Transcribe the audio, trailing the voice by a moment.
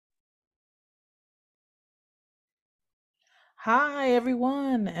Hi,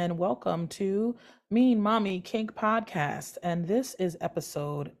 everyone, and welcome to Mean Mommy Kink Podcast. And this is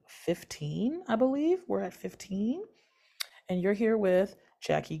episode 15, I believe. We're at 15. And you're here with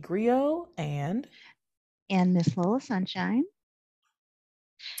Jackie Grio, And Miss Lola Sunshine.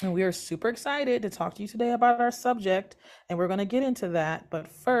 and we are super excited to talk to you today about our subject. And we're going to get into that.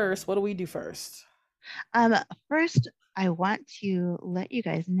 But first, what do we do first? Um, First, I want to let you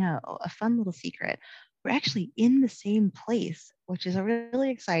guys know a fun little secret. We're actually in the same place, which is really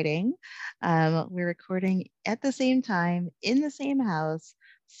exciting. We're recording at the same time in the same house.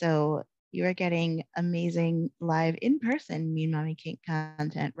 So you are getting amazing live in person Mean Mommy Kink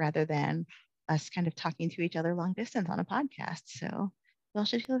content rather than us kind of talking to each other long distance on a podcast. So you all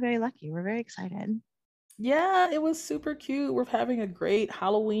should feel very lucky. We're very excited. Yeah, it was super cute. We're having a great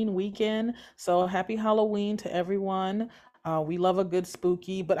Halloween weekend. So happy Halloween to everyone. We love a good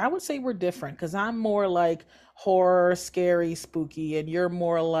spooky, but I would say we're different because I'm more like horror, scary, spooky, and you're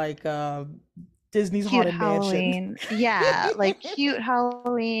more like Disney's Cute Haunted Mansion. Halloween. Yeah, like cute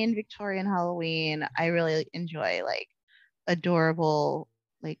Halloween, Victorian Halloween. I really enjoy like adorable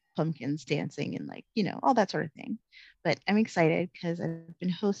like pumpkins dancing and like, all that sort of thing. But I'm excited because I've been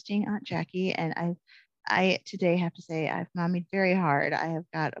hosting Aunt Jackie and I today have to say I've mommied very hard. I have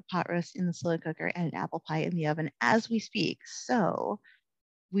got a pot roast in the slow cooker and an apple pie in the oven as we speak. So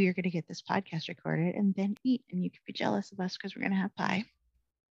we are going to get this podcast recorded and then eat. And you can be jealous of us because we're going to have pie.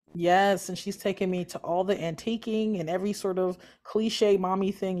 Yes, and she's taking me to all the antiquing and every sort of cliche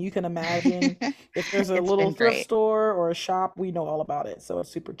mommy thing you can imagine. If there's a It's little been thrift great. store or a shop, we know all about it. So it's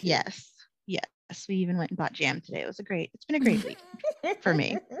super cute. Yes. Yes. We even went and bought jam today. It's been a great week for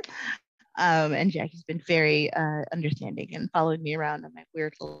me. And Jackie's been very understanding and following me around on my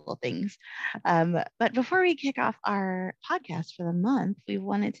weird little things. But before we kick off our podcast for the month, we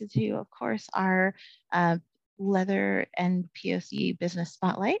wanted to do, of course, our uh, leather and POC business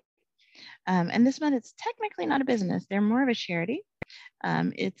spotlight. And this month, it's technically not a business, they're more of a charity.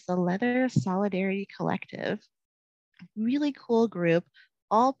 It's the Leather Solidarity Collective, really cool group,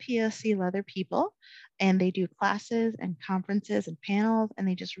 all POC leather people, and they do classes and conferences and panels, and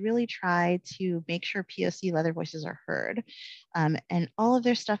they just really try to make sure POC leather voices are heard. And all of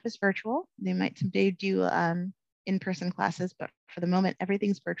their stuff is virtual. They might someday do in-person classes, but for the moment,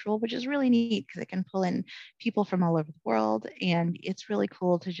 everything's virtual, which is really neat because it can pull in people from all over the world, and it's really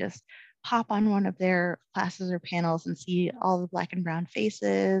cool to just pop on one of their classes or panels and see all the black and brown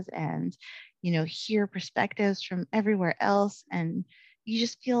faces and hear perspectives from everywhere else, and you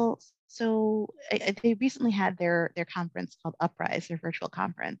just feel so. They recently had their conference called Uprise, their virtual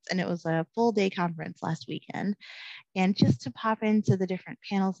conference, and it was a full day conference last weekend. And just to pop into the different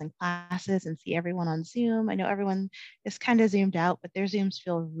panels and classes and see everyone on Zoom, I know everyone is kind of zoomed out, but their Zooms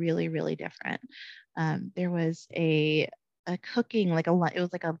feel really, really different. There was a cooking like it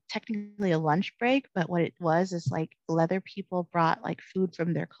was like a technically a lunch break, but what it was is like leather people brought like food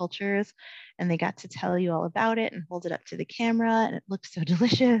from their cultures and they got to tell you all about it and hold it up to the camera, and it looked so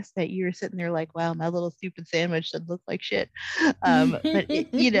delicious that you were sitting there like, wow, my little stupid sandwich that looked like shit. But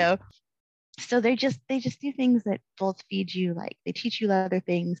so they just do things that both feed you, like they teach you other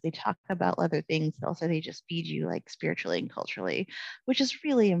things, they talk about other things, but also they just feed you like spiritually and culturally, which is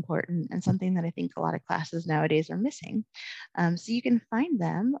really important and something that I think a lot of classes nowadays are missing. So you can find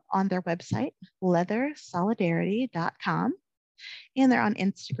them on their website, leathersolidarity.com, and they're on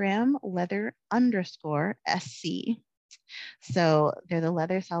Instagram, leather underscore SC. So they're the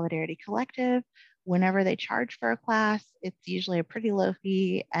Leather Solidarity Collective. Whenever they charge for a class, it's usually a pretty low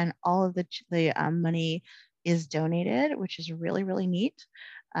fee, and all of the money is donated, which is really, really neat.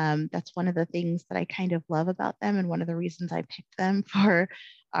 That's one of the things that I kind of love about them, and one of the reasons I picked them for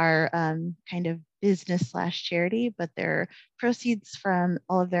our kind of business slash charity. But their proceeds from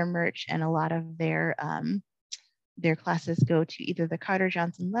all of their merch and a lot of their classes go to either the Carter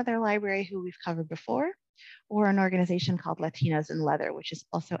Johnson Leather Library, who we've covered before, or an organization called Latinas in Leather, which is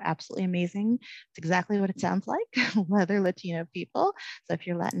also absolutely amazing. It's exactly what it sounds like, leather Latino people. So if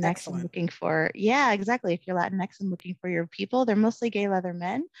you're Latinx and Excellent. looking for, yeah, exactly. If you're Latinx and looking for your people, they're mostly gay leather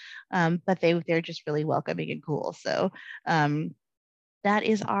men, but they're just really welcoming and cool. So that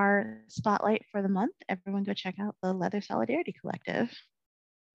is our spotlight for the month. Everyone go check out the Leather Solidarity Collective.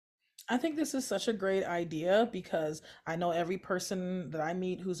 I think this is such a great idea because I know every person that I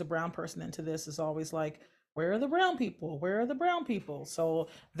meet who's a brown person into this is always like, where are the brown people? Where are the brown people? So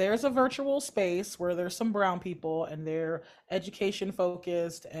there's a virtual space where there's some brown people and they're education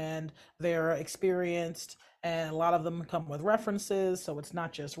focused and they're experienced, and a lot of them come with references. So it's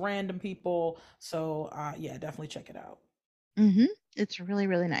not just random people. So yeah, definitely check it out. Mm-hmm. It's really,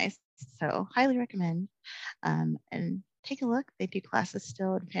 really nice. So highly recommend. And take a look. They do classes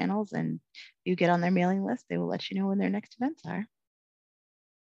still and panels, and you get on their mailing list. They will let you know when their next events are.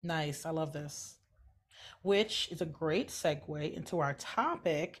 Nice. I love this. Which is a great segue into our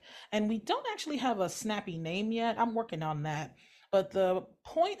topic. And we don't actually have a snappy name yet. I'm working on that. But the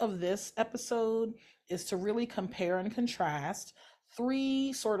point of this episode is to really compare and contrast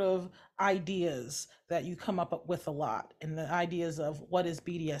three sort of ideas that you come up with a lot. And the ideas of what is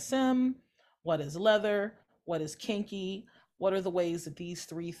BDSM, what is leather, what is kinky, what are the ways that these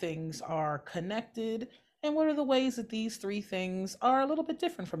three things are connected, and what are the ways that these three things are a little bit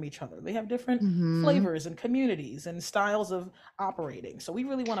different from each other? They have different Hmm. flavors and communities and styles of operating. So we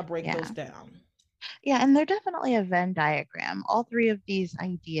really want to break those Yeah. down. Yeah, and they're definitely a Venn diagram. All three of these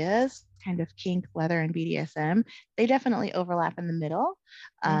ideas, kind of kink, leather, and BDSM, they definitely overlap in the middle.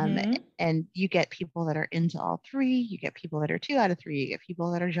 Um, Mm-hmm. and you get people that are into all three. You get people that are two out of three. You get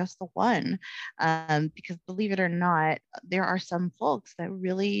people that are just the one. Because believe it or not, there are some folks that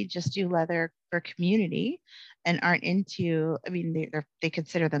really just do leather for community and aren't into, I mean, they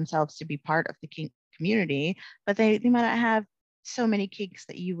consider themselves to be part of the kink community, but they might not have so many kinks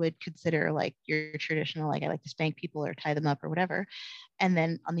that you would consider like your traditional, like I like to spank people or tie them up or whatever. And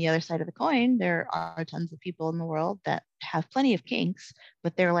then on the other side of the coin, there are tons of people in the world that have plenty of kinks,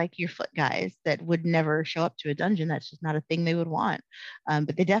 but they're like your foot guys that would never show up to a dungeon. That's just not a thing they would want.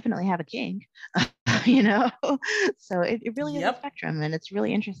 But they definitely have a kink, you know? So it really is a Yep. spectrum, and it's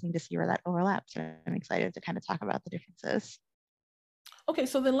really interesting to see where that overlaps. So I'm excited to kind of talk about the differences. Okay,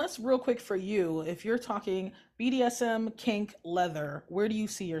 so then let's real quick for you. If you're talking BDSM, kink, leather, where do you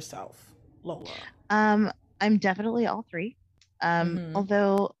see yourself, Lola? Um, I'm definitely all three. Mm-hmm.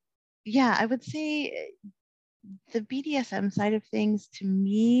 Although, yeah, I would say the BDSM side of things, to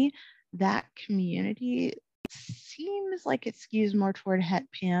me, that community seems like it skews more toward het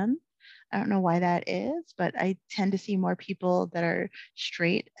pan. I don't know why that is, but I tend to see more people that are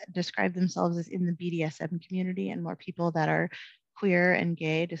straight describe themselves as in the BDSM community, and more people that are queer and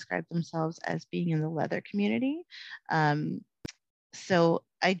gay describe themselves as being in the leather community. Um, so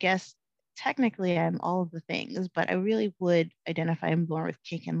I guess technically I'm all of the things, but I really would identify more with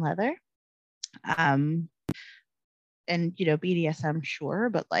kink and leather. Um, and BDSM, sure,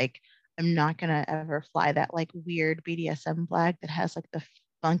 but like I'm not gonna ever fly that like weird BDSM flag that has like the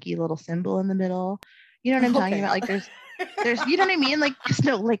funky little symbol in the middle. You know what I'm talking Okay. about? Like there's you know what I mean? Like just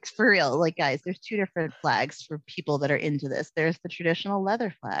no, like for real, like guys, there's two different flags for people that are into this. There's the traditional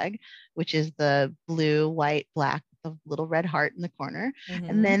leather flag, which is the blue, white, black with the little red heart in the corner.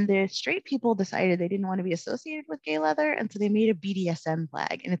 And Mm-hmm. then the straight people decided they didn't want to be associated with gay leather, and so they made a BDSM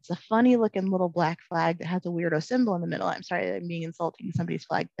flag. And it's a funny looking little black flag that has a weirdo symbol in the middle. I'm sorry that I'm being insulting to somebody's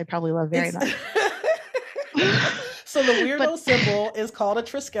flag they probably love very It's much. so the But weirdo symbol is called a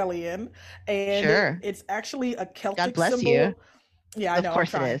Triskelion, and sure, it's actually a God Celtic bless you. symbol. Yeah, I Of know. I'm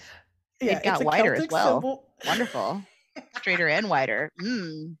course it trying. is. Yeah, It it's got a wider as Celtic well. symbol. Wonderful. Straighter and wider.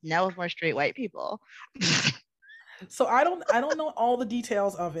 Now with more straight white people. So I don't know all the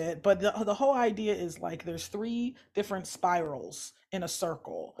details of it, but the whole idea is like there's three different spirals in a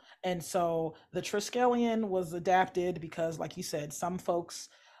circle. And so the Triskelion was adapted because like you said, some folks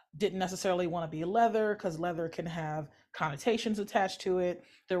didn't necessarily want to be leather because leather can have connotations attached to it.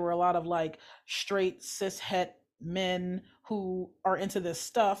 There were a lot of like straight cis het men who are into this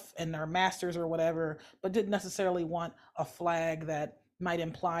stuff and they're masters or whatever, but didn't necessarily want a flag that might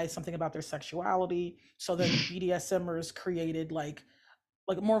imply something about their sexuality. So then BDSMers created like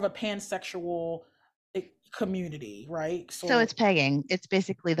more of a pansexual community, right? So it's So pegging. It's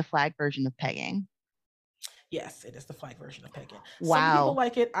basically the flag version of pegging. yes, it is the flag version of Pegging. Some people Wow.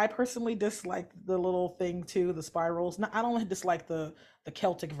 like it. I personally dislike the little thing too, the spirals. No, I don't dislike the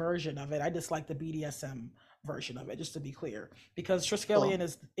Celtic version of it. I dislike the BDSM version of it, just to be clear. Because Cool. Triskelion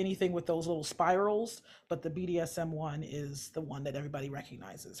is anything with those little spirals, but the BDSM one is the one that everybody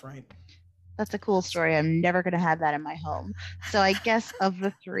recognizes, right? That's a cool story. I'm never going to have that in my home. So I guess of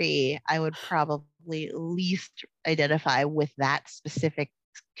the three, I would probably least identify with that specific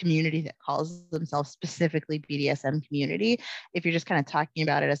community that calls themselves specifically BDSM community. If you're just kind of talking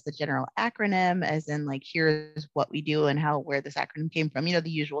about it as the general acronym, as in like here's what we do and how where this acronym came from, the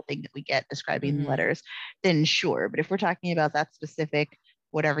usual thing that we get describing Mm-hmm. letters, then sure. But if we're talking about that specific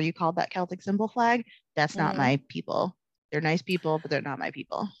whatever you call that Celtic symbol flag, that's not Mm-hmm. my people. They're nice people, but they're not my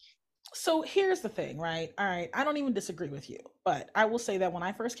people. So here's the thing, right? All right, I don't even disagree with you, but I will say that when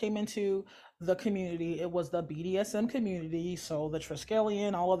I first came into the community, it was the BDSM community. So the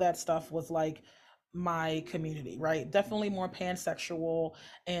Triskelion, all of that stuff was like my community, right? Definitely more pansexual.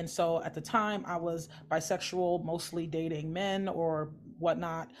 And so at the time, I was bisexual, mostly dating men or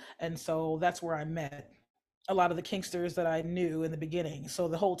whatnot. And so that's where I met. a lot of the kinksters that I knew in the beginning. So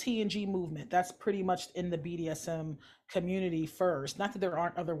the whole TNG movement, that's pretty much in the BDSM community first. Not that there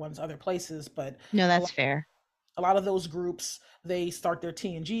aren't other ones other places, but No, a that's lot fair. a lot of those groups, they start their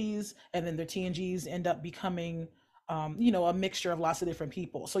TNGs, and then their TNGs end up becoming a mixture of lots of different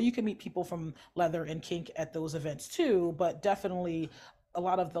people. So you can meet people from leather and kink at those events too, but definitely a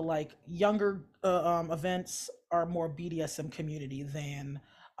lot of the like younger events are more BDSM community than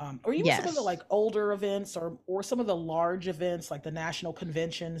or even some of the Yes. like older events or some of the large events like the national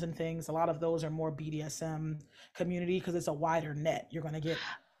conventions and things. A lot of those are more BDSM community because it's a wider net. You're going to get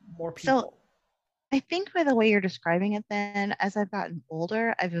more So people. I think by the way you're describing it, then as I've gotten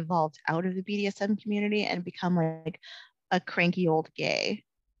older, I've evolved out of the BDSM community and become like a cranky old gay.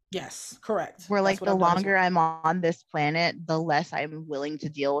 Yes, correct. Where That's like what the I've done as longer well. I'm on this planet, the less I'm willing to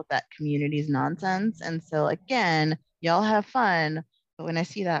deal with that community's nonsense. And so again, y'all have fun, but when I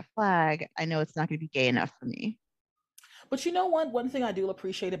see that flag, I know it's not going to be gay enough for me. But you know what? One thing I do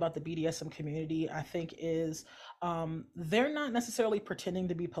appreciate about the BDSM community, I think, is they're not necessarily pretending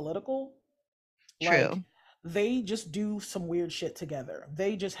to be political. Like True. they just do some weird shit together.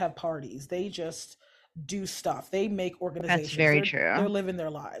 They just have parties. They just do stuff. They make That's organizations. very They're true. living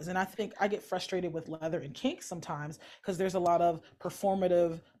their lives. And I think I get frustrated with leather and kink sometimes because there's a lot of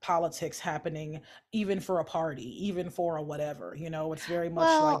performative politics happening even for a party, even for a whatever. It's very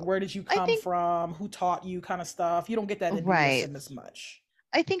much like Well, where did you I come think from? Who taught you kind of stuff. You don't get that in right. BDSM as much.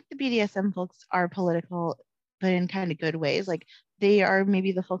 I think the BDSM folks are political, but in kind of good ways. Like they are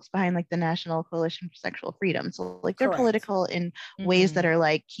maybe the folks behind like the National Coalition for Sexual Freedom. So like they're Correct. political in ways that Mhm. are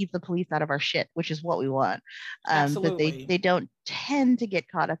like keep the police out of our shit, which is what we want. But Absolutely. they don't tend to get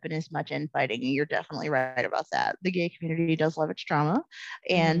caught up in as much infighting. You're definitely right about that. The gay community does love its drama,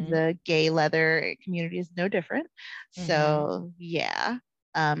 and Mhm. the gay leather community is no different. Mhm. So yeah.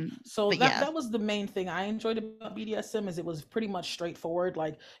 So But that yeah, that was the main thing I enjoyed about BDSM is it was pretty much straightforward.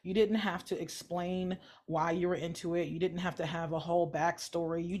 Like you didn't have to explain why you were into it. You didn't have to have a whole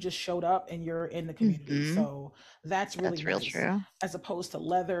backstory. You just showed up and you're in the community. hmm, So that's really that's real nice. true. As opposed to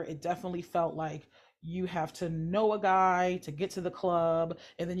leather, it definitely felt like you have to know a guy to get to the club,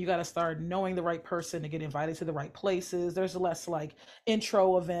 and then you got to start knowing the right person to get invited to the right places. There's less like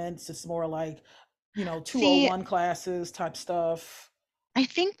intro events. It's more like, See, 201 classes type stuff. I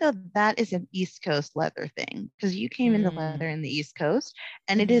think that that is an East Coast leather thing because you came into leather Mm. in the East Coast,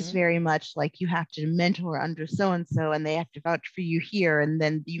 and it is Mhm. very much like you have to mentor under so and so, and they have to vouch for you here, and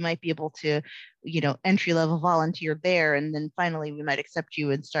then you might be able to, entry level volunteer there, and then finally we might accept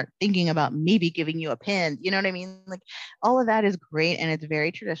you and start thinking about maybe giving you a pin. You know what I mean? Like all of that is great, and it's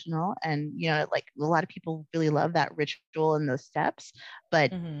very traditional, and like a lot of people really love that ritual and those steps,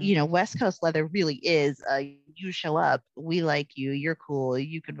 but Mhm. West Coast leather really is you show up, we like you, you're cool,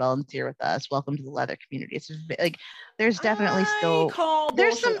 you could volunteer with us. Welcome to the leather community. It's just like there's definitely I still call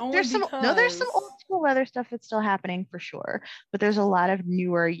bullshit only there's some no there's some old because school leather stuff that's still happening for sure, but there's a lot of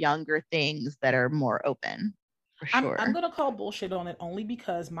newer, younger things that are more open for I'm sure. gonna call bullshit on it only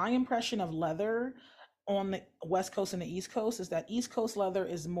because my impression of leather on the West Coast and the East Coast is that East Coast leather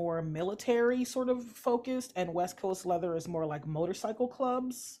is more military sort of focused, and West Coast leather is more like motorcycle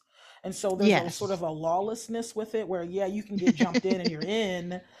clubs. And so there's a sort Yes. of a lawlessness with it where, yeah, you can get jumped in and you're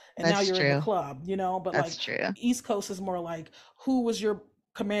in, and now That's you're in the true. club, but That's like true. East Coast is more like, who was your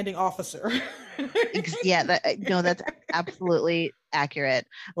commanding officer? Yeah, no, that's absolutely accurate.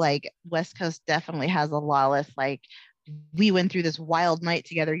 Like West Coast definitely has a lawless, like we went through this wild night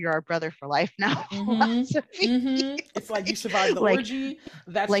together. You're our brother for life now Mm-hmm. philosophy. Mm-hmm. It's like you survived the like orgy,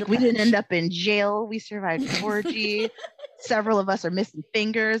 that's your like we didn't patch. end up in jail. We survived an orgy. Several of us are missing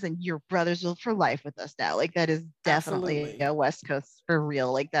fingers, and your brothers will for life with us now. Like that is definitely Absolutely. a West Coast for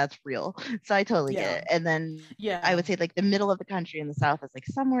real. Like that's real. So I totally get Yeah. it. And then I Yeah. would say like the middle of the country in the South is like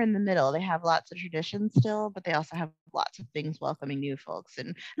somewhere in the middle. They have lots of traditions still, but they also have lots of things welcoming new folks.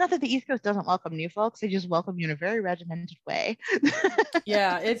 And not that the East Coast doesn't welcome new folks, they just welcome you in a very regimented way.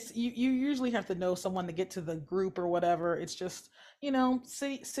 Yeah, it's you usually have to know someone to get to the group or whatever. It's just,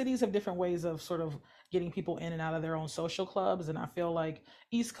 cities have different ways of sort of getting people in and out of their own social clubs. And I feel like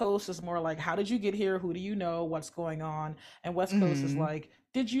East Coast is more like, how did you get here? Who do you know? What's going on? And West Coast is Hmm. like,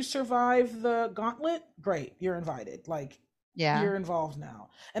 did you survive the gauntlet? Great, you're invited. Like Yeah, you're involved now.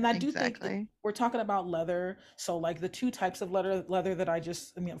 And I do think exactly. we're talking about leather. So like the two types of leather that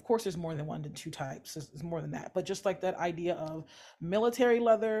I mean, of course there's more than one than two types. There's more than that. But just like that idea of military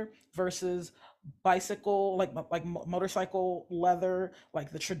leather versus bicycle motorcycle leather,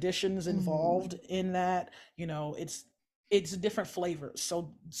 like the traditions involved Hmm. in that, it's different flavors.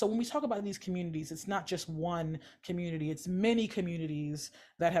 So when we talk about these communities, it's not just one community, it's many communities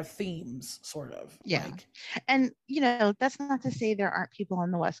that have themes, sort of Yeah. like. And, that's not to say there aren't people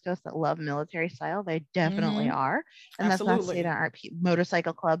on the West Coast that love military style. They definitely Mm-hmm. are. And that's not to say there Absolutely. aren't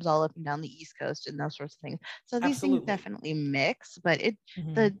motorcycle clubs all up and down the East Coast and those sorts of things. So these things Absolutely. definitely mix, but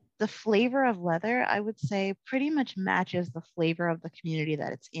Mm-hmm. the flavor of leather, I would say, pretty much matches the flavor of the community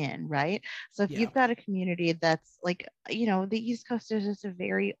that it's in, right? So if Yeah. you've got a community that's like, the East Coast is just a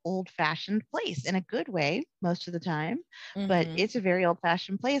very old-fashioned place in a good way most of the time, but Mm-hmm. it's a very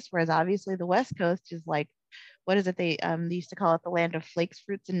old-fashioned place, whereas obviously the West Coast is like, what is it, they used to call it the land of flakes,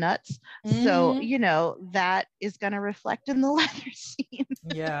 fruits, and nuts. So Mm-hmm. that is going to reflect in the leather scene.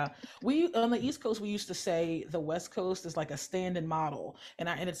 Yeah, we on the East Coast we used to say the West Coast is like a stand-in model, and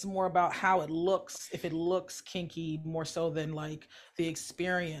it's more about how it looks. If it looks kinky more so than like the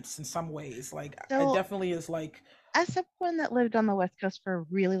experience in some ways. Like it So definitely is like. as someone that lived on the West Coast for a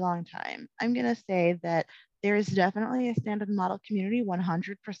really long time, I'm going to say that there is definitely a standard model community,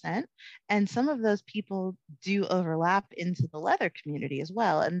 100%. And some of those people do overlap into the leather community as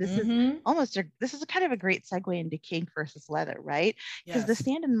well. And Mm-hmm. this is a kind of a great segue into kink versus leather, right? Because the Yes.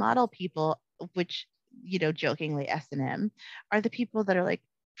 standard model people, which, jokingly S&M, are the people that are like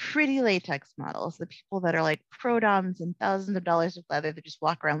pretty latex models, the people that are like pro doms and thousands of dollars of leather that just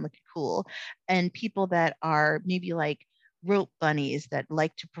walk around looking cool, and people that are maybe like rope bunnies that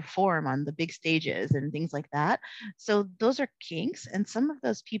like to perform on the big stages and things like that. So those are kinks. And some of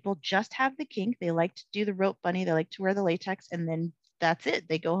those people just have the kink. They like to do the rope bunny, they like to wear the latex, and then that's it.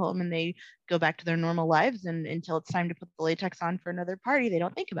 They go home and they go back to their normal lives. And until it's time to put the latex on for another party, they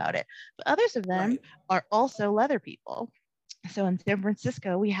don't think about it. But others of them Right. are also leather people. So in San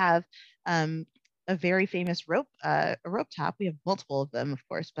Francisco, we have um, a very famous a rope top. We have multiple of them, of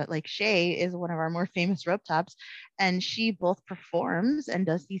course, but like Shay is one of our more famous rope tops, and she both performs and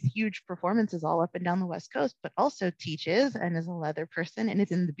does these huge performances all up and down the West Coast, but also teaches and is a leather person and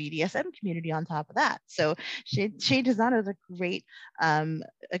is in the BDSM community on top of that. So Shay Desano is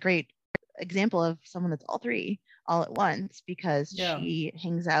a great example of someone that's all three all at once because Yeah. she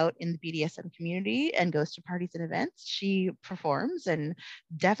hangs out in the BDSM community and goes to parties and events. She performs and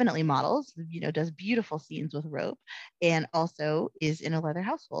definitely models, does beautiful scenes with rope, and also is in a leather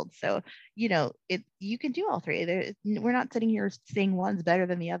household. So, you can do all three. We're not sitting here saying one's better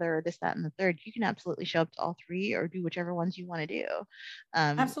than the other or this, that, and the third. You can absolutely show up to all three or do whichever ones you want to do.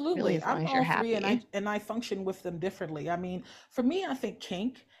 Really, Absolutely. as long I'm as you're all three, happy. and I function with them differently. I mean, for me, I think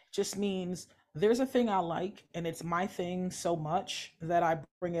kink just means there's a thing I like and it's my thing so much that I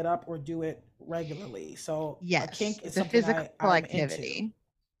bring it up or do it regularly. So a Yes, kink is the something physical I'm into. activity.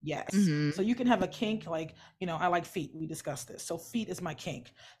 Yes. So Hmm. you can have a kink like, I like feet. We discussed this. So feet is my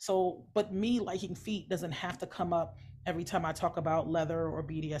kink. So, but me liking feet doesn't have to come up every time I talk about leather or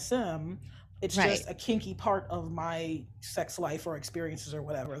BDSM. It's Right. just a kinky part of my sex life or experiences or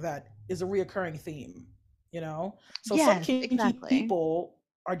whatever that is a reoccurring theme, you know? So some Yes, kinky exactly. people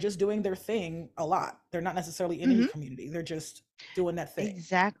are just doing their thing a lot. They're not necessarily in any Hmm. community. They're just doing that thing.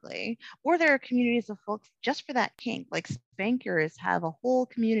 Exactly. Or there are communities of folks just for that kink. Like spankers have a whole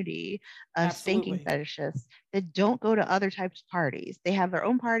community of spanking Absolutely. fetishists that don't go to other types of parties. They have their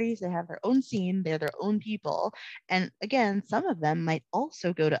own parties, they have their own scene, they're their own people. And again, some of them might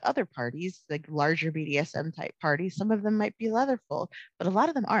also go to other parties, like larger BDSM type parties. Some of them might be leatherful, but a lot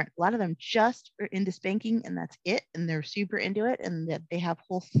of them aren't. A lot of them just are into spanking and that's it. And they're super into it and that they have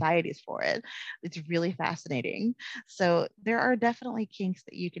whole societies for it. It's really fascinating. So there are definitely kinks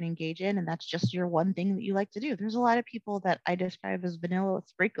that you can engage in, and that's just your one thing that you like to do. There's a lot of people that I describe as vanilla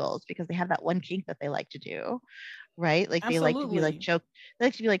sprinkles because they have that one kink that they like to do, right? Like they like to be like Absolutely. choked, they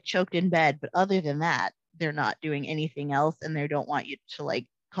like to be like choked in bed, but other than that, they're not doing anything else, and they don't want you to like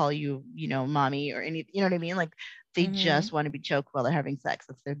call you, mommy or any, you know what I mean? Like they just Mhm. want to be choked while they're having sex.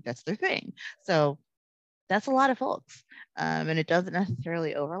 That's their thing. So that's a lot of folks. And it doesn't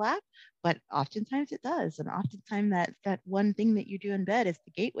necessarily overlap, but oftentimes it does. And oftentimes that one thing that you do in bed is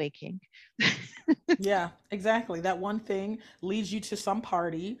the gateway kink. Yeah, exactly. That one thing leads you to some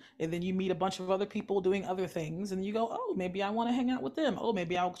party, and then you meet a bunch of other people doing other things, and you go, "Oh, maybe I want to hang out with them. Oh,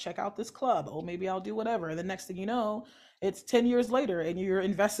 maybe I'll check out this club. Oh, maybe I'll do whatever." And the next thing you know, it's 10 years later, and you're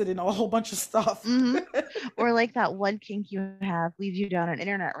invested in a whole bunch of stuff. Hmm. Or like that one kink you have leads you down an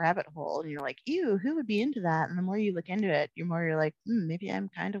internet rabbit hole, and you're like, "Ew, who would be into that?" And the more you look into it, you're like, maybe I'm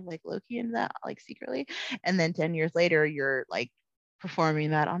kind of like low key into that, like secretly. And then 10 years later, you're like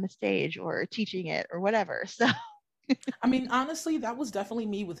performing that on a stage or teaching it or whatever. So, I mean, honestly, that was definitely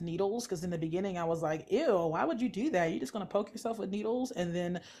me with needles because in the beginning I was like, ew, why would you do that? You're just going to poke yourself with needles. And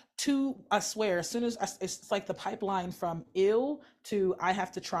then, I swear, as soon as it's like the pipeline from ew to I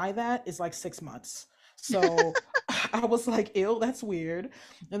have to try that is like 6 months. So I was like, ew, that's weird.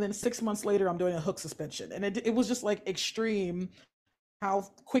 And then 6 months later, I'm doing a hook suspension. And it was just like extreme how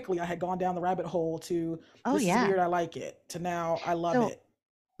quickly I had gone down the rabbit hole to Oh this is yeah. weird, I like it, to now I love So it.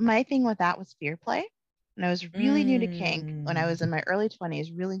 my thing with that was fear play. When I was really new to kink, when I Mm. was in my early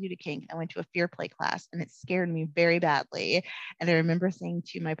 20s, really new to kink, I went to a fear play class and it scared me very badly. And I remember saying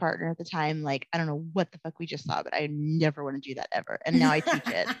to my partner at the time, like, I don't know what the fuck we just saw, but I never want to do that ever. And now I teach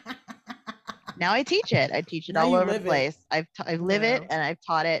it. Now I teach it. I teach it Now all you over the live it. place. I live it Yeah. and I've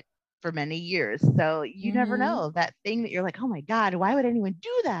taught it for many years. So you never Mm-hmm. know that thing that you're like, oh my God, why would anyone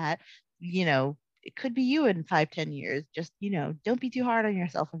do that? You know, it could be you in 5, 10 years. Just, don't be too hard on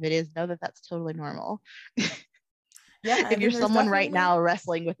yourself. If it is, know that that's totally normal. Yeah, If and you're then there's someone right definitely now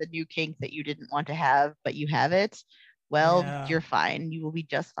wrestling with a new kink that you didn't want to have, but you have it, well, yeah. you're fine. You will be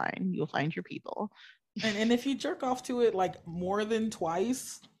just fine. You will find your people. And if you jerk off to it like more than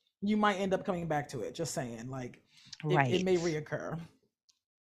twice, you might end up coming back to it. Just saying, like it Right. may reoccur.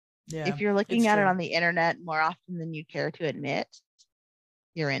 Yeah, If you're looking it's at it true. on the internet more often than you care to admit,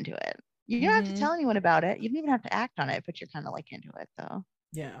 you're into it. You don't have to Mm-hmm. tell anyone about it. You don't even have to act on it, but you're kind of like into it. So,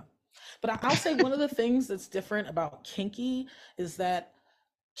 Yeah. But I'll say one of the things that's different about kinky is that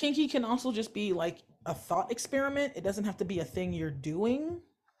kinky can also just be like a thought experiment. It doesn't have to be a thing you're doing.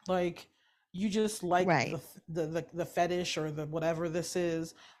 Like you just like right. the fetish or the whatever this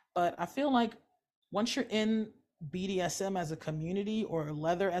is. But I feel like once you're in BDSM as a community or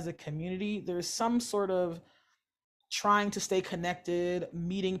leather as a community, there's some sort of trying to stay connected,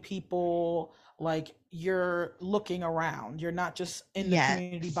 meeting people, like you're looking around. You're not just in the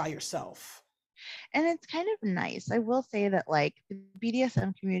community Yes. by yourself. And it's kind of nice. I will say that, like, the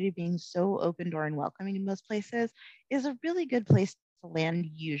BDSM community being so open door and welcoming in most places is a really good place to land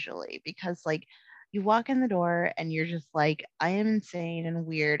usually because, like, you walk in the door and you're just like, I am insane and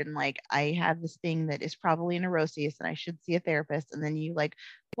weird. And, like, I have this thing that is probably a neuroses and I should see a therapist. And then you, like,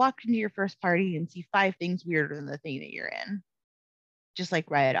 walk into your first party and see 5 things weirder than the thing that you're in, just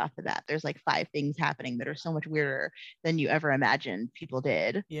like right off the bat. There's like 5 things happening that are so much weirder than you ever imagined people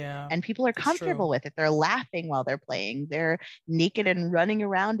did. Yeah, And people are it's comfortable true. with it. They're laughing while they're playing. They're naked and running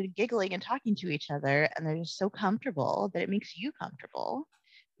around and giggling and talking to each other. And they're just so comfortable that it makes you comfortable,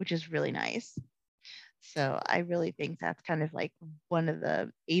 which is really nice. So I really think that's kind of like one of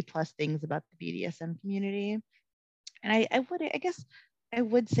the A+ things about the BDSM community. And I guess I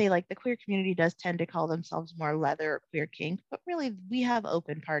would say like the queer community does tend to call themselves more leather or queer kink, but really we have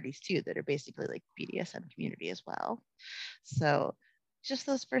open parties too that are basically like BDSM community as well. So just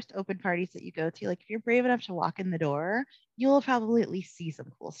those first open parties that you go to, like if you're brave enough to walk in the door, you'll probably at least see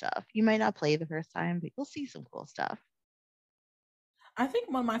some cool stuff. You might not play the first time, but you'll see some cool stuff. I think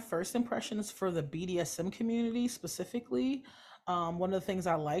one of my first impressions for the BDSM community specifically, one of the things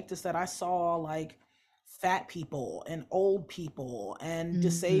I liked is that I saw like fat people and old people and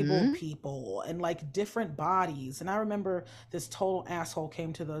disabled Mm-hmm. people and like different bodies. And I remember this total asshole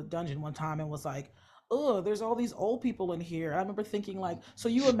came to the dungeon one time and was like, oh, there's all these old people in here. I remember thinking like, so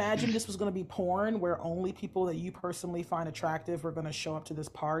you imagine this was going to be porn where only people that you personally find attractive were going to show up to this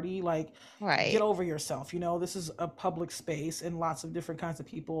party? Like, get Right. over yourself. This is a public space and lots of different kinds of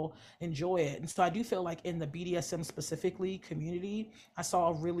people enjoy it. And so I do feel like in the BDSM specifically community, I saw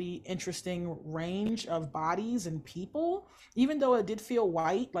a really interesting range of bodies and people, even though it did feel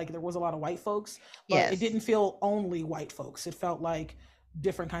white, like there was a lot of white folks, but it Yes. didn't feel only white folks. It felt like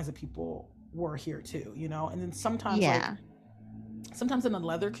different kinds of people were here too. And then Yeah. sometimes in the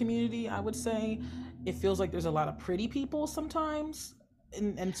leather community, I would say it feels like there's a lot of pretty people sometimes.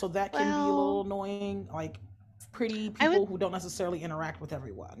 And so that can be a little Well, annoying, like pretty I would people who don't necessarily interact with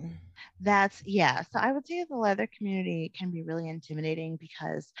everyone. That's yeah. So I would say the leather community can be really intimidating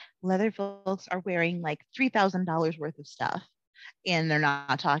because leather folks are wearing like $3,000 worth of stuff and they're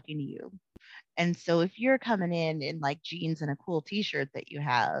not talking to you. And so if you're coming in like jeans and a cool t-shirt that you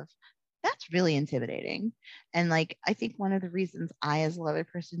have, that's really intimidating. And like I think one of the reasons I as a leather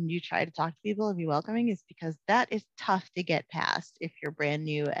person do try to talk to people and be welcoming is because that is tough to get past if you're brand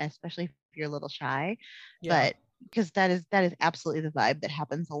new, especially if you're a little shy. Yeah, But because that is absolutely the vibe that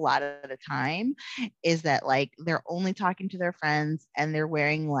happens a lot of the time is that like they're only talking to their friends and they're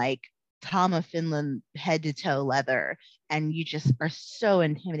wearing like Tom of Finland head to toe leather and you just are so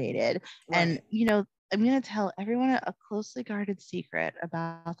intimidated. And right. I'm going to tell everyone a closely guarded secret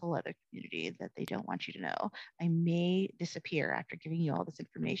about the leather community that they don't want you to know. I may disappear after giving you all this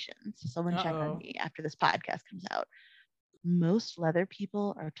information. So someone check on Uh-oh. me after this podcast comes out. Most leather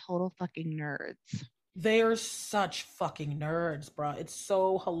people are total fucking nerds. They are such fucking nerds, bro. It's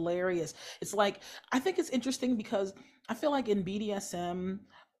so hilarious. It's like I think it's interesting because I feel like in BDSM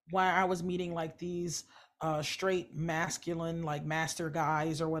why I was meeting like these straight masculine like master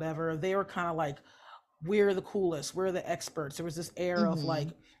guys or whatever, they were kind of like, we're the coolest, we're the experts. There was this air of like,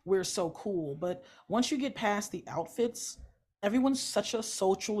 Hmm. we're so cool. But once you get past the outfits, everyone's such a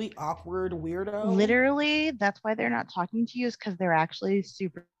socially awkward weirdo. Literally, that's why they're not talking to you, is because they're actually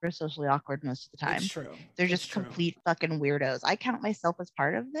super socially awkward most of the It's time. true. They're It's just true. complete fucking weirdos. I count myself as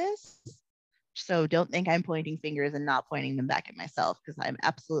part of this. So don't think I'm pointing fingers and not pointing them back at myself, because I'm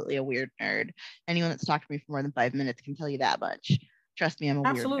absolutely a weird nerd. Anyone that's talked to me for more than 5 minutes can tell you that much. Trust me, I'm a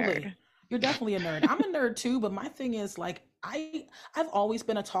weird Absolutely. nerd. You're definitely a nerd. I'm a nerd too, but my thing is like I've always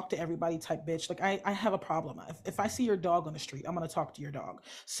been a talk to everybody type bitch. Like I have a problem. If I see your dog on the street, I'm gonna talk to your dog.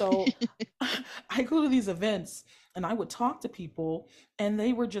 So I go to these events and I would talk to people and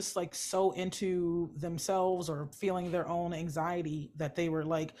they were just like so into themselves or feeling their own anxiety that they were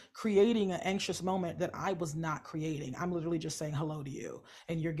like creating an anxious moment that I was not creating. I'm literally just saying hello to you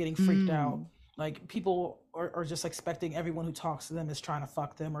and you're getting freaked out. Mm. Like people are just expecting everyone who talks to them is trying to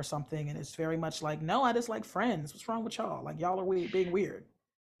fuck them or something, and it's very much like, no, I just like friends. What's wrong with y'all? Like y'all are being weird.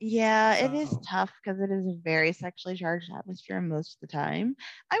 Yeah, it is So tough because it is a very sexually charged atmosphere most of the time.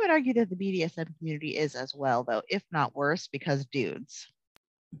 I would argue that the BDSM community is as well, though, if not worse, because dudes.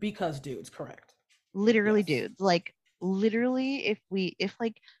 because dudes, correct? Literally Yes. dudes. Like literally, if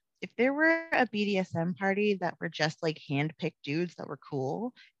there were a BDSM party that were just like handpicked dudes that were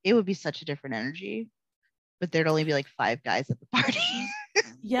cool, it would be such a different energy. But there'd only be like five guys at the party.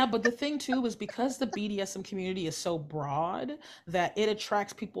 Yeah, but the thing too is because the BDSM community is so broad that it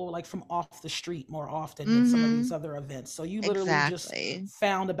attracts people like from off the street more often than some of these Mm-hmm. other events. So you literally just Exactly.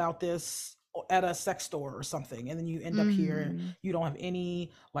 found about this at a sex store or something, and then you end up here. Mm-hmm. You don't have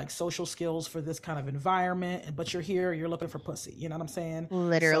any like social skills for this kind of environment, but you're here. You're looking for pussy. You know what I'm saying?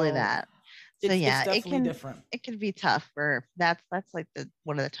 Literally So that. So it's yeah, definitely different. it can be tough for that's like the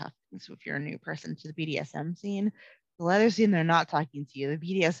one of the tough things if you're a new person to the BDSM scene. The leather scene, they're not talking to you.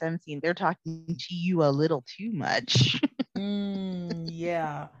 The BDSM scene, they're talking to you a little too much.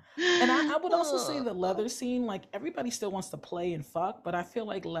 Yeah. And I would also say the leather scene, like everybody still wants to play and fuck, but I feel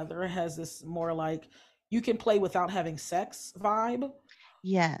like leather has this more like you can play without having sex vibe.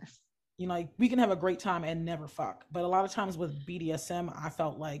 Yes. You know, like we can have a great time and never fuck. But a lot of times with BDSM, I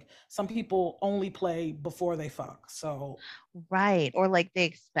felt like some people only play before they fuck. So, Right. Or like they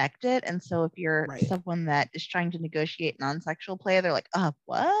expect it. And so if you're right. someone that is trying to negotiate non-sexual play, they're like,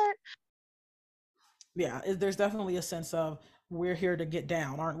 what? Yeah, there's definitely a sense of we're here to get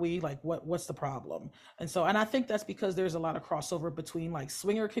down, aren't we? Like what's the problem? And so and I think that's because there's a lot of crossover between like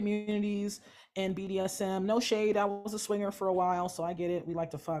swinger communities and BDSM. No shade, I was a swinger for a while, so I get it. We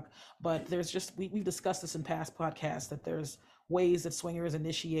like to fuck, but there's just we've discussed this in past podcasts that there's ways that swingers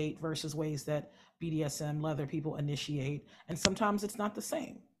initiate versus ways that BDSM leather people initiate, and sometimes it's not the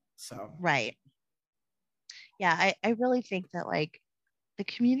same. So, Right. Yeah, I really think that like the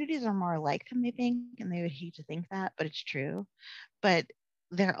communities are more alike than they think, and they would hate to think that, but it's true. But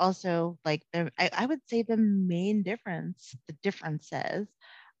they're also like I would say the differences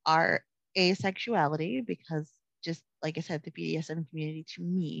are asexuality, because just like I said, the BDSM community to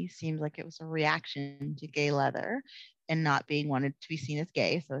me seems like it was a reaction to gay leather and not being wanted to be seen as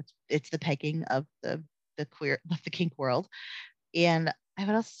gay. So it's the pegging of the queer of the kink world. And I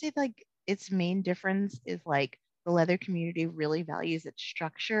would also say like its main difference is like the leather community really values its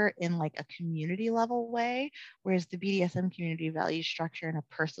structure in like a community level way, whereas the BDSM community values structure in a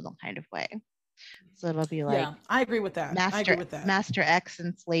personal kind of way. So it'll be like yeah, I agree with that. I agree master with that. master X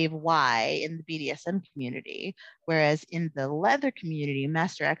and slave Y in the BDSM community, whereas in the leather community,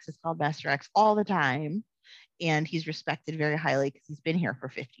 master X is called master X all the time, and he's respected very highly because he's been here for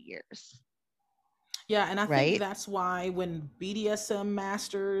 50 years, Yeah, and I think right? that's why when BDSM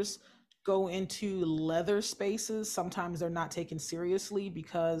masters go into leather spaces, sometimes they're not taken seriously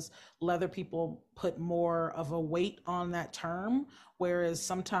because leather people put more of a weight on that term. Whereas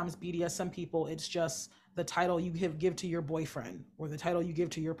sometimes BDSM people, it's just the title you give to your boyfriend or the title you give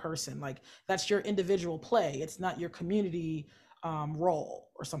to your person. Like that's your individual play. It's not your community role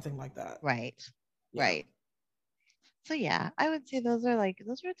or something like that. Right. Yeah. Right. So yeah, I would say those are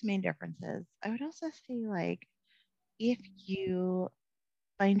its main differences. I would also say like if you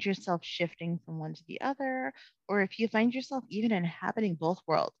find yourself shifting from one to the other, or if you find yourself even inhabiting both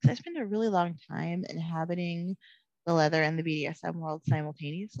worlds. 'Cause I spent a really long time inhabiting the leather and the BDSM world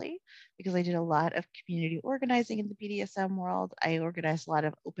simultaneously because I did a lot of community organizing in the BDSM world. I organized a lot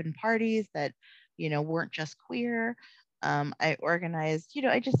of open parties that, weren't just queer. I organized,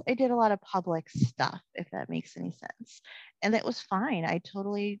 I did a lot of public stuff, if that makes any sense. And that was fine. I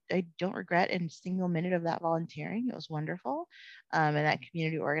don't regret a single minute of that volunteering. It was wonderful. And that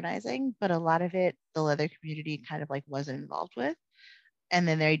community organizing, but a lot of it, the leather community kind of like wasn't involved with. And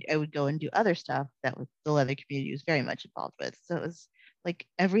then I would go and do other stuff that the leather community was very much involved with. So it was like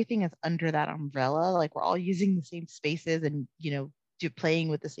everything is under that umbrella. Like we're all using the same spaces and, playing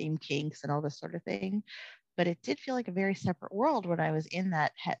with the same kinks and all this sort of thing. But it did feel like a very separate world when I was in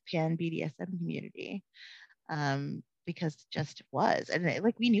that het pan BDSM community, because it just was. And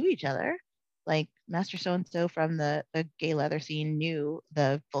like we knew each other. Like Master So and so from the gay leather scene knew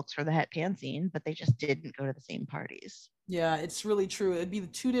the folks from the het pan scene, but they just didn't go to the same parties. Yeah, it's really true. It'd be the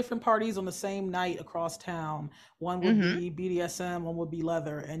two different parties on the same night across town. One would Mm-hmm. be BDSM, one would be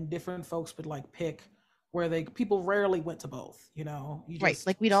leather, and different folks would like pick where they people rarely went to both, you know. You Right. just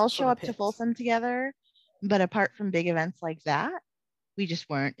Like we'd all show sort of up to picked. Folsom together, but apart from big events like that, we just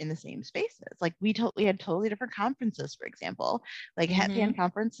weren't in the same spaces. Like we had totally different conferences, for example. Like het pan Mhm.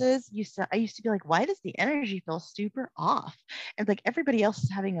 conferences, I used to be like, why does the energy feel super off? And like everybody else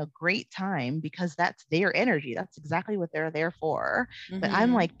is having a great time because that's their energy. That's exactly what they're there for. But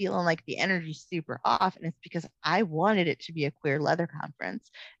I'm Mhm. like feeling like the energy's super off. And it's because I wanted it to be a queer leather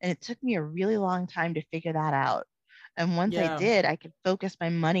conference. And it took me a really long time to figure that out. And once I Yeah. did, I could focus my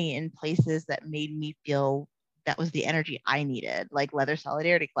money in places that made me feel that was the energy I needed, like Leather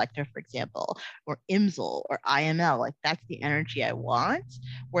Solidarity Collective, for example, or IMSL or IML. Like that's the energy I want.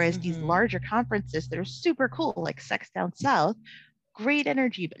 Whereas these Mhm. larger conferences that are super cool, like Sex Down South, great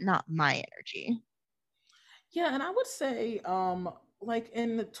energy, but not my energy. Yeah, and I would say like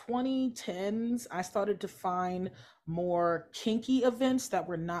in the 2010s, I started to find more kinky events that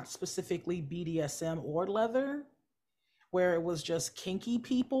were not specifically BDSM or leather, where it was just kinky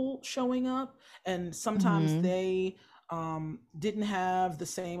people showing up, and sometimes Mm-hmm. they didn't have the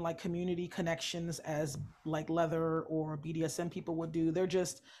same like community connections as like leather or BDSM people would do. They're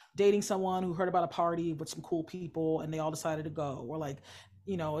just dating someone who heard about a party with some cool people and they all decided to go. Or like,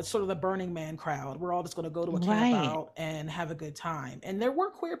 you know, it's sort of the Burning Man crowd. We're all just going to go to a camp Right. out and have a good time. And there were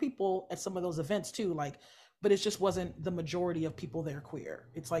queer people at some of those events too, like, but it just wasn't the majority of people there queer.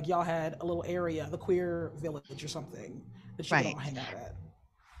 It's like y'all had a little area, the queer village or something, that you would all Right. hang out at.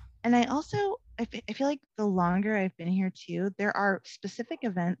 And I feel like the longer I've been here too, there are specific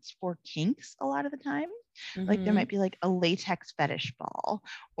events for kinks a lot of the time. Like there might Mm-hmm. be like a latex fetish ball,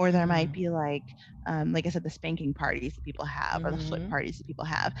 or there might Mm. be like I said, the spanking parties that people have, or the foot Mm-hmm. parties that people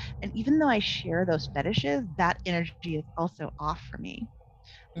have. And even though I share those fetishes, that energy is also off for me.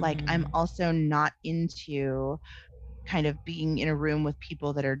 Like I'm Mm-hmm. also not into kind of being in a room with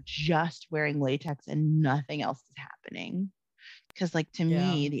people that are just wearing latex and nothing else is happening, because like to Yeah.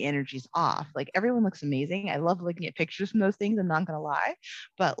 me the energy's off. Like everyone looks amazing, I love looking at pictures from those things, I'm not gonna lie,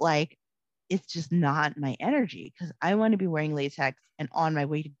 but like it's just not my energy because I want to be wearing latex and on my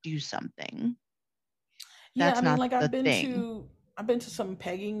way to do something. Yeah, I That's mean, not like the thing. I've been to some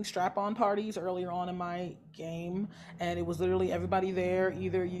pegging strap-on parties earlier on in my game, and it was literally everybody there.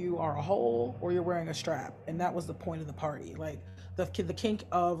 Either you are a hole or you're wearing a strap, and that was the point of the party. Like the kink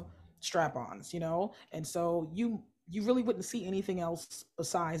of strap-ons, you know. And so you really wouldn't see anything else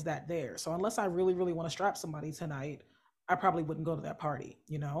besides that there. So unless I really really want to strap somebody tonight, I probably wouldn't go to that party,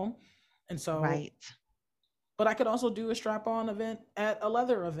 you know. And so Right. but I could also do a strap on event at a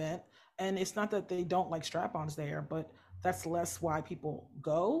leather event. And it's not that they don't like strap ons there, but that's less why people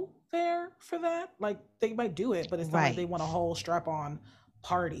go there for that. Like they might do it, but it's not like they Right. want a whole strap on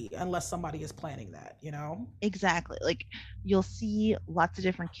party unless somebody is planning that, you know? Exactly. Like you'll see lots of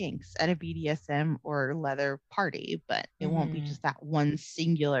different kinks at a BDSM or leather party, but it won't be Mm-hmm. just that one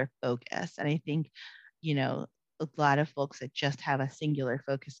singular focus. And I think, you know, a lot of folks that just have a singular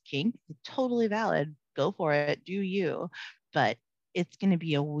focus kink, totally valid. Go for it, do you. But it's going to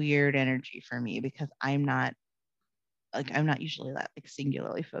be a weird energy for me because I'm not usually that like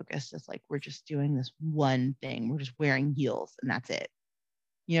singularly focused. It's like we're just doing this one thing. We're just wearing heels and that's it.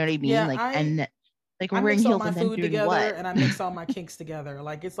 You know what I mean? Yeah, Like and like we're I wearing mix all heels my and then food doing together what? and I mix all my kinks together.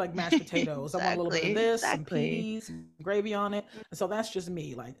 Like it's like mashed potatoes. I want a little bit of Exactly, this, some exactly. peas, some gravy on it. And so that's just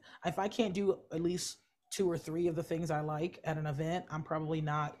me. Like if I can't do at least two or three of the things I like at an event, I'm probably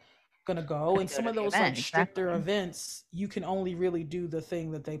not gonna go. Gonna And go some to of the those like event, stricter exactly. events, you can only really do the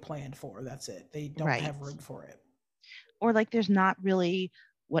thing that they planned for. That's it. They don't Right. have room for it. Or like there's not really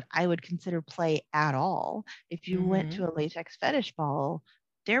what I would consider play at all. If you went Mm-hmm. to a latex fetish ball,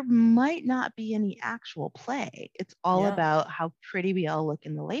 there might not be any actual play. It's all Yeah. about how pretty we all look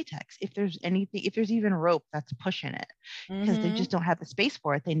in the latex. If there's anything, if there's even rope, that's pushing it because they Mm-hmm. just don't have the space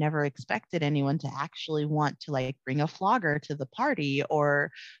for it. They never expected anyone to actually want to like bring a flogger to the party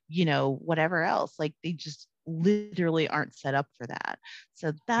or, whatever else. Like they just literally aren't set up for that.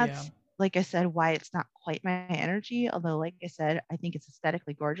 So Yeah. that's, like I said, why it's not quite my energy. Although, like I said, I think it's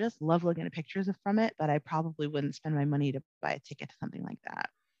aesthetically gorgeous. Love looking at pictures from it, but I probably wouldn't spend my money to buy a ticket to something like that.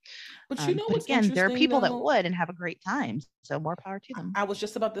 But you know But what's again, there are interesting people that though? would and have a great time. So more power to them. I was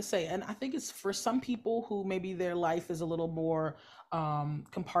just about to say, and I think it's for some people who maybe their life is a little more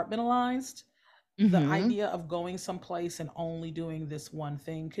compartmentalized. The Mm-hmm. idea of going someplace and only doing this one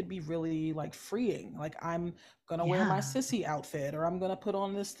thing could be really like freeing. Like I'm gonna wear my Yeah. sissy outfit, or I'm gonna put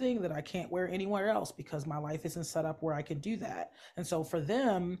on this thing that I can't wear anywhere else because my life isn't set up where I could do that. And so for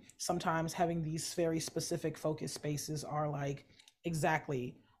them, sometimes having these very specific focus spaces are like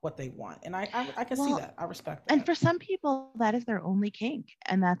exactly what they want. And I can see Well, that. I respect and that. for some people, that is their only kink,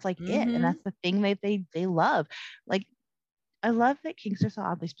 and that's like it, and Mm-hmm. that's the thing that they love. Like I love that kinks are so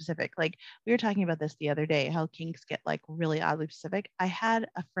oddly specific. Like we were talking about this the other day, how kinks get like really oddly specific. I had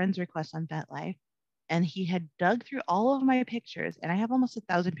a friend's request on FetLife, and he had dug through all of my pictures, and I have almost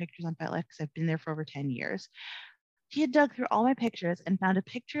 1,000 pictures on FetLife because I've been there for over 10 years. He had dug through all my pictures and found a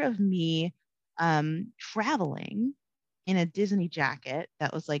picture of me traveling in a Disney jacket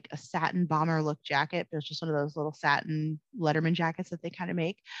that was like a satin bomber look jacket, but it was just one of those little satin Letterman jackets that they kind of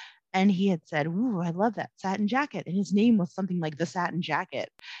make. And he had said, "Ooh, I love that satin jacket." And his name was something like the satin jacket.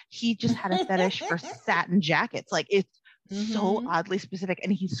 He just had a fetish for satin jackets. Like it's so Mm-hmm. oddly specific.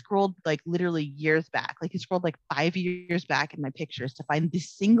 And he scrolled like literally years back. Like he scrolled like 5 years back in my pictures to find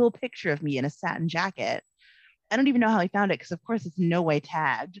this single picture of me in a satin jacket. I don't even know how he found it because, of course, it's no way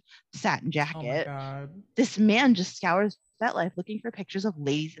tagged satin Oh my jacket. God. This man just scours that life looking for pictures of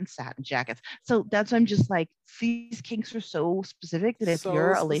ladies in satin jackets. So that's why I'm just like, these kinks are so specific that if So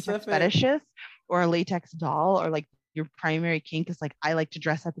you're a latex specific. fetishist or a latex doll or like your primary kink is like, I like to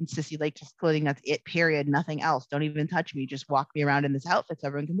dress up in sissy latex clothing. That's it, period. Nothing else. Don't even touch me. Just walk me around in this outfit so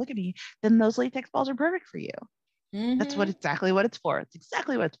everyone can look at me. Then those latex balls are perfect for you. That's what Mm-hmm. exactly what it's for. It's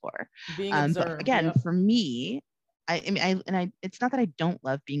exactly what it's for. Being But observed. again, Yep. for me, I it's not that I don't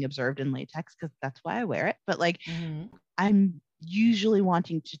love being observed in latex because that's why I wear it, but like Mm-hmm. I'm usually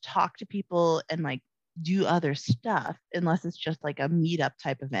wanting to talk to people and like do other stuff unless it's just like a meetup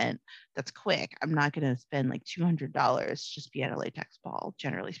type event that's quick. I'm not going to spend like $200 just be at a latex ball,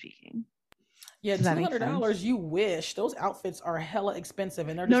 generally speaking. Yeah, Does that two make hundred sense? dollars. You wish those outfits are hella expensive,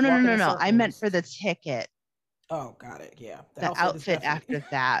 and they're No, just no, no, walking no, in no. I meant circles. for the ticket. Oh, got it. Yeah, the The outfit is outfit definitely. after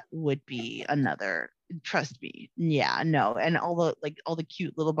that would be another, trust me. Yeah, no. And all the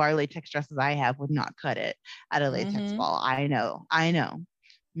cute little bar latex dresses I have would not cut it at a latex Mm-hmm. ball. I know.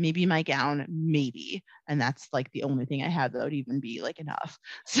 Maybe my gown, maybe. And that's like the only thing I have that would even be like enough.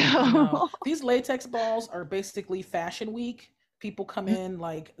 I know So these latex balls are basically fashion week. People come in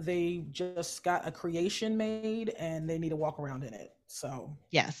like they just got a creation made and they need to walk around in it. So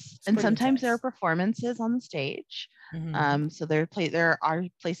yes, it's and pretty sometimes there are intense. performances on the stage. Mm-hmm. So there are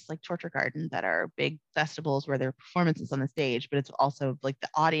places like Torture Garden that are big festivals where there are performances on the stage, but it's also like the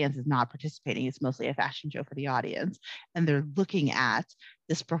audience is not participating. It's mostly a fashion show for the audience, and they're looking at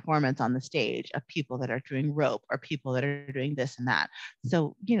this performance on the stage of people that are doing rope or people that are doing this and that.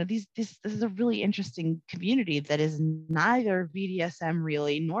 So this is a really interesting community that is neither BDSM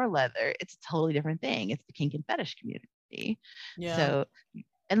really nor leather. It's a totally different thing. It's the kink and fetish community. Yeah. So,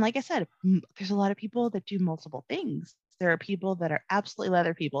 and like I said, there's a lot of people that do multiple things. There are people that are absolutely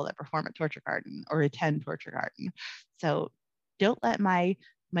leather people that perform at Torture Garden or attend Torture Garden. So don't let my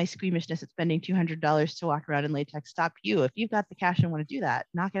squeamishness at spending $200 to walk around in latex stop you. If you've got the cash and want to do that,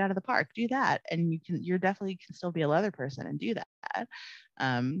 knock it out of the park. Do that, and you're definitely can still be a leather person and do that.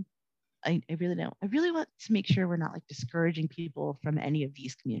 Um, I really don't. I really want to make sure we're not like discouraging people from any of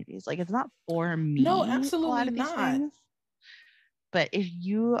these communities. Like it's not for No, me, a lot absolutely of these not. things. But if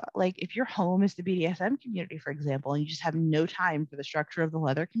your home is the BDSM community, for example, and you just have no time for the structure of the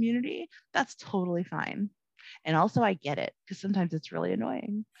leather community, that's totally fine. And also, I get it because sometimes it's really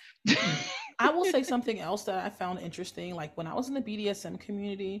annoying. I will say something else that I found interesting. Like when I was in the BDSM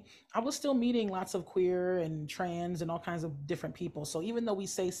community, I was still meeting lots of queer and trans and all kinds of different people. So even though we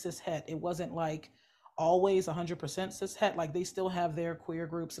say cis het, it wasn't like always 100% cis het. Like they still have their queer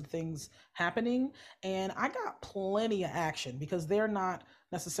groups and things happening. And I got plenty of action because they're not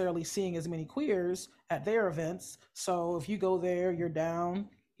necessarily seeing as many queers at their events. So if you go there, you're down,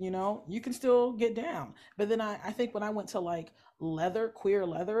 you can still get down. But then I think when I went to like queer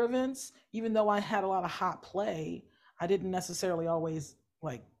leather events, even though I had a lot of hot play, I didn't necessarily always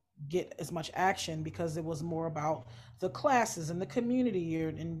like get as much action because it was more about the classes and the community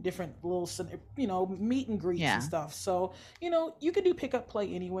and different little meet and greets and Yeah. stuff. So you could do pickup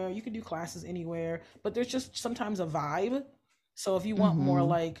play anywhere, you could do classes anywhere, but there's just sometimes a vibe. So if you want more Mm-hmm.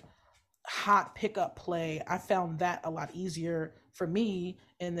 like hot pickup play, I found that a lot easier for me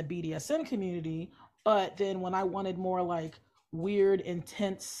in the BDSM community. But then when I wanted more like weird,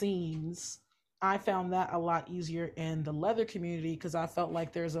 intense scenes, I found that a lot easier in the leather community because I felt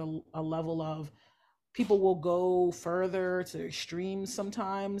like there's a level of people will go further to extremes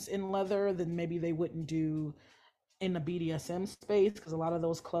sometimes in leather than maybe they wouldn't do in the BDSM space because a lot of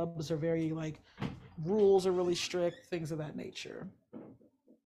those clubs are very like rules are really strict, things of that nature.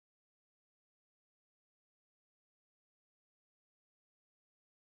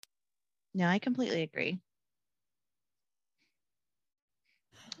 No, I completely agree.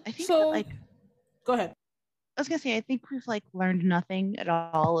 I think that So like go ahead. I was gonna say, I think we've like learned nothing at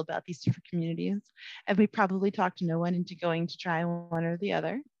all about these different communities, and we probably talked no one into going to try one or the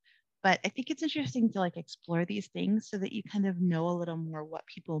other. But I think it's interesting to like explore these things so that you kind of know a little more what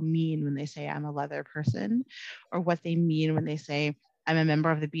people mean when they say I'm a leather person, or what they mean when they say I'm a member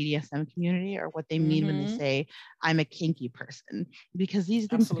of the BDSM community, or what they mean when they Mm-hmm. say I'm a kinky person. Because these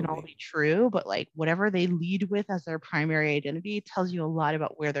things can all Absolutely. be true, but like whatever they lead with as their primary identity tells you a lot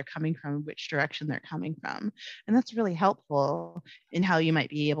about where they're coming from, which direction they're coming from. And that's really helpful in how you might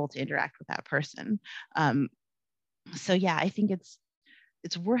be able to interact with that person. Um, so yeah, I think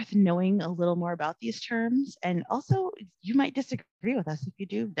it's worth knowing a little more about these terms. And also, you might disagree with us. If you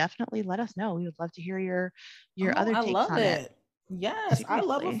do, definitely let us know. We would love to hear your Oh, other I takes love on it. it. Yes, I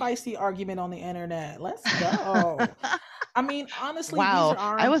love a Seriously. feisty argument on the internet. Let's go. I mean, honestly, these Wow. are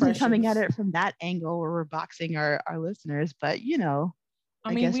our I wasn't coming at impressions. it from that angle where we're boxing our listeners, but I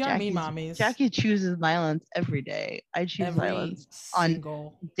I mean, guess we are mean mommies Jackie chooses violence every day. I choose every violence on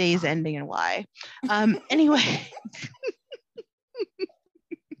single days time. ending in Y. Anyway,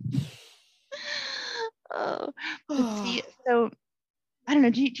 oh, but see, so I don't know.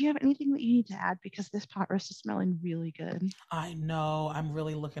 Do you have anything that you need to add? Because this pot roast is smelling really good. I know. I'm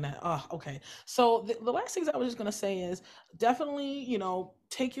really looking at. Oh, okay. So the last things I was just gonna say is definitely,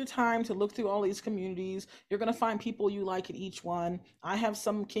 take your time to look through all these communities. You're gonna find people you like in each one. I have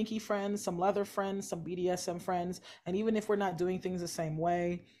some kinky friends, some leather friends, some BDSM friends, and even if we're not doing things the same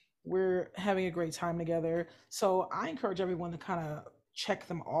way, we're having a great time together. So I encourage everyone to kind of check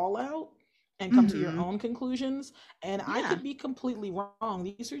them all out and come to your Mm-hmm. own conclusions. And I Yeah. could be completely wrong.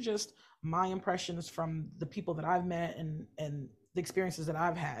 These are just my impressions from the people that I've met and the experiences that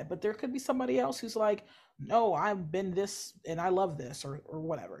I've had. But there could be somebody else who's like, no, I've been this and I love this or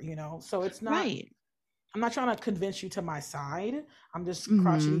whatever. So it's not Right. I'm not trying to convince you to my side. I'm just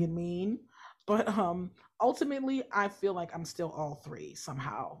crotchety Mm-hmm. and mean. But ultimately I feel like I'm still all three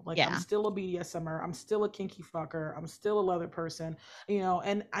somehow. Like I'm Yeah. still a BDSMer, I'm still a kinky fucker, I'm still a leather person,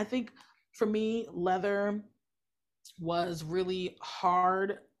 and I think for me, leather was really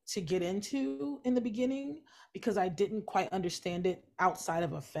hard to get into in the beginning because I didn't quite understand it outside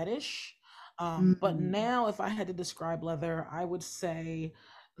of a fetish. But Mm-hmm. now, if I had to describe leather, I would say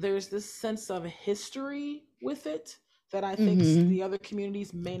there's this sense of history with it that I think Mm-hmm. the other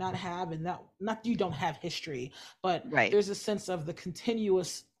communities may not have, and that not you don't have history, but Right. there's a sense of the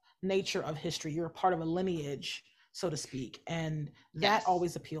continuous nature of history. You're a part of a lineage, so to speak, and that Yes.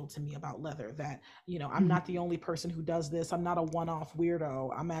 always appealed to me about leather. That I'm not the Mm-hmm. only person who does this. I'm not a one-off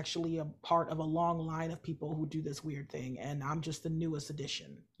weirdo. I'm actually a part of a long line of people who do this weird thing, and I'm just the newest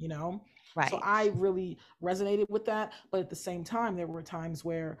addition. So Right. I really resonated with that, but at the same time there were times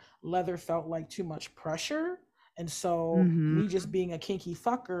where leather felt like too much pressure, and so me Mm-hmm. just being a kinky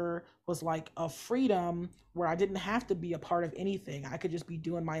fucker was like a freedom where I didn't have to be a part of anything. I could just be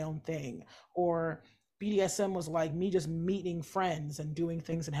doing my own thing. Or BDSM was like me just meeting friends and doing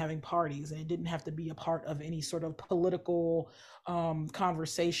things and having parties, and it didn't have to be a part of any sort of political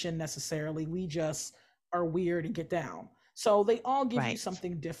conversation necessarily. We just are weird and get down. So they all give you Right.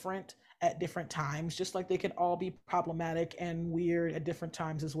 something different at different times, just like they can all be problematic and weird at different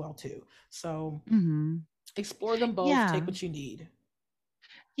times as well too. So Mm-hmm. explore them both, take Yeah. what you need.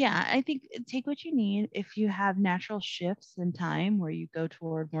 Yeah, I think take what you need. If you have natural shifts in time where you go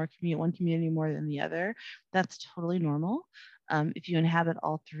toward one community more than the other, that's totally normal. If you inhabit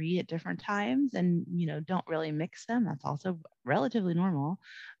all three at different times and don't really mix them, that's also relatively normal.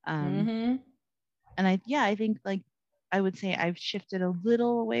 Um, Mm-hmm. and I think like I would say I've shifted a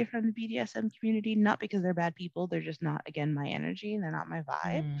little away from the BDSM community, not because they're bad people, they're just not again my energy, and they're not my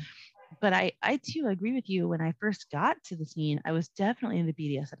vibe. Mm. But I too agree with you. When I first got to the scene, I was definitely in the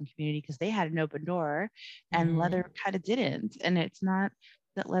BDSM community because they had an open door and Mm-hmm. leather kind of didn't. And it's not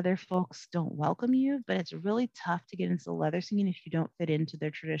that leather folks don't welcome you, but it's really tough to get into the leather scene if you don't fit into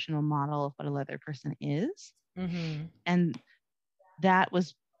their traditional model of what a leather person is. Mm-hmm. And that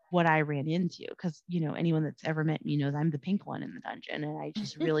was what I ran into because, anyone that's ever met me knows I'm the pink one in the dungeon. And I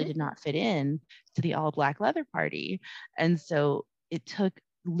just really did not fit in to the all black leather party. And so it took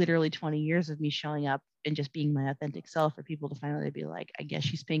literally 20 years of me showing up and just being my authentic self for people to finally be like, I guess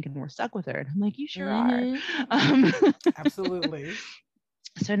she's pink and we're stuck with her. And I'm like, you sure are. Mm-hmm. Um, Absolutely.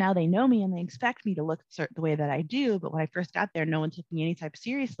 so now they know me and they expect me to look the way that I do. But when I first got there, no one took me any type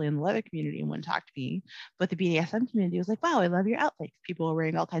seriously in the leather community and wouldn't talk to me. But the BDSM community was like, wow, I love your outfit. People are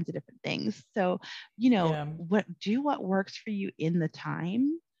wearing all kinds of different things. So, Yeah. what works for you in the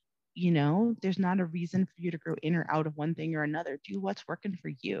time. There's not a reason for you to grow in or out of one thing or another. Do what's working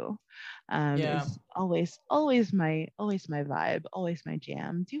for you. Yeah. Is always my vibe, always my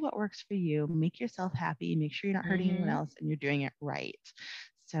jam. Do what works for you. Make yourself happy. Make sure you're not hurting anyone Mm-hmm. else and you're doing it right.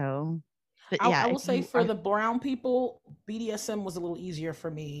 So, but I yeah, will if say you for are, the brown people, BDSM was a little easier for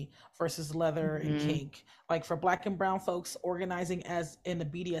me versus leather and mhm. kink. Like for black and brown folks, organizing as in the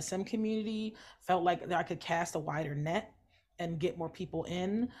BDSM community felt like that I could cast a wider net and get more people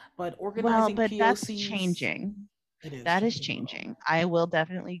in. But Well, organizing but that's POCs, changing. it is That is changing a little. changing. I will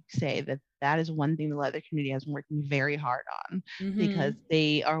definitely say that that is one thing the leather community has been working very hard on Mm-hmm. because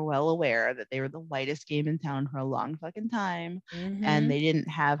they are well aware that they were the whitest game in town for a long fucking time. And Mm-hmm. they didn't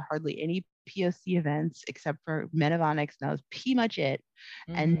have hardly any POC events except for Men of Onyx. And that was pretty much it.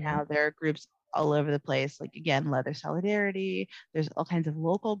 And Mm-hmm. now there are groups all over the place. Like again, Leather Solidarity. There's all kinds of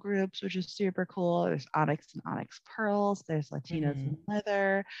local groups, which is super cool. There's Onyx and Onyx Pearls. There's Latinos Mm-hmm. in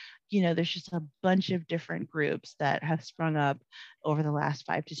Leather. There's just a bunch of different groups that have sprung up over the last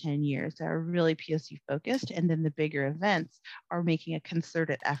 5 to 10 years that are really POC focused. And then the bigger events are making a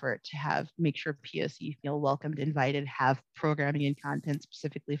concerted effort to make sure POC feel welcomed, invited, have programming and content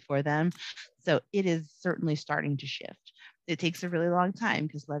specifically for them. So it is certainly starting to shift. It takes a really long time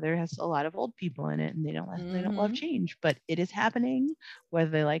because leather has a lot of old people in it and they don't love Mm-hmm. change, but it is happening whether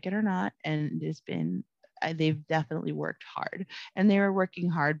they like it or not. And they've definitely worked hard, and they were working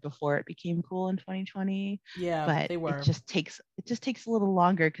hard before it became cool in 2020, Yeah, but they it were. just takes a little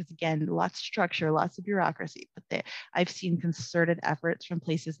longer because again, lots of structure, lots of bureaucracy. I've seen concerted efforts from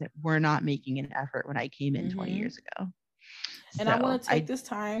places that were not making an effort when I came in 20 Mm-hmm. years ago. And I So want to take I this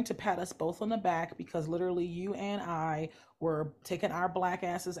time to pat us both on the back because literally you and I were taking our black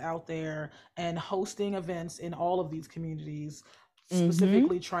asses out there and hosting events in all of these communities, mm-hmm,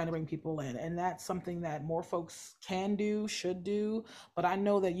 specifically trying to bring people in. And that's something that more folks can do, should do. But I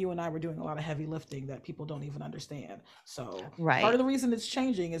know that you and I were doing a lot of heavy lifting that people don't even understand. So part right. of the reason it's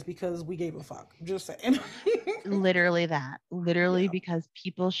changing is because we gave a fuck. I'm just saying. Literally that. Literally Yeah. because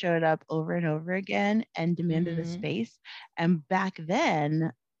people showed up over and over again and demanded a Mm-hmm. space. And back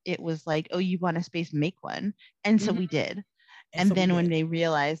then it was like, oh, you want a space, make one. And so Mm-hmm. we did. And And so we then when did. they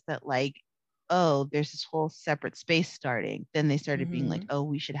realized that, like, oh, there's this whole separate space starting, then they started being like, Mm-hmm. oh,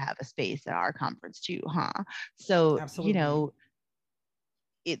 we should have a space at our conference too, huh? So, Absolutely.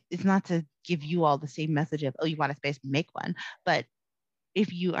 it's not to give you all the same message of, oh, you want a space, make one. But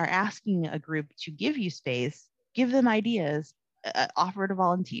if you are asking a group to give you space, give them ideas, offer to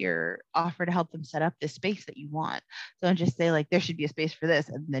volunteer, offer to help them set up this space that you want. Don't just say, like, there should be a space for this,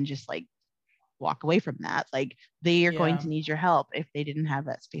 and then just like walk away from that. Like, they are going Yeah. to need your help if they didn't have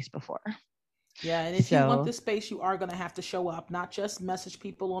that space before. Yeah, and if you want So, this space, you are going to have to show up, not just message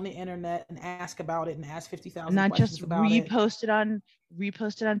people on the internet and ask about it and ask 50,000 not just questions about it. repost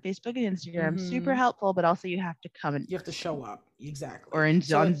it on Facebook and Instagram. Super Hmm. helpful, but also you have to come in You have to show person up. or Exactly.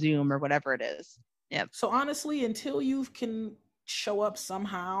 on Zoom or whatever it is. Yep. So honestly, until you can show up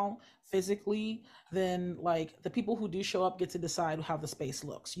somehow physically, then like the people who do show up get to decide how the space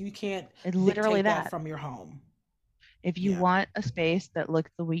looks. You can't It's literally dictate that that. from your home. If you Yeah. want a space that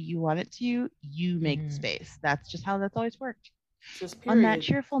looks the way you want it to, you make the Hmm. space. That's just how that's always worked. Just On that period.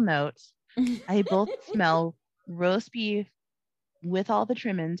 cheerful note, I both smell roast beef with all the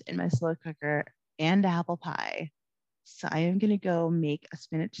trimmings in my slow cooker and apple pie. So I am going to go make a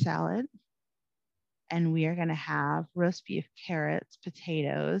spinach salad, and we are going to have roast beef, carrots,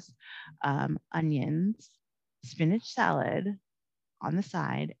 potatoes, onions, spinach salad on the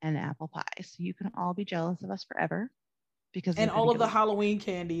side, and apple pie. So you can all be jealous of us forever because And we're going all to of the go eat. Halloween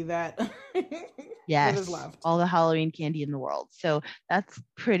candy that that is Yes, left. all the Halloween candy in the world. So that's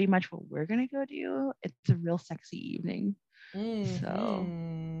pretty much what we're going to go do. It's a real sexy evening. So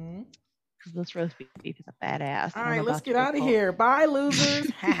Hmm. because this roast beef is a badass, All and I'm right, let's about to get go out of cook. here. Bye,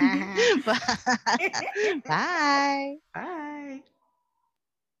 losers. Bye. Bye.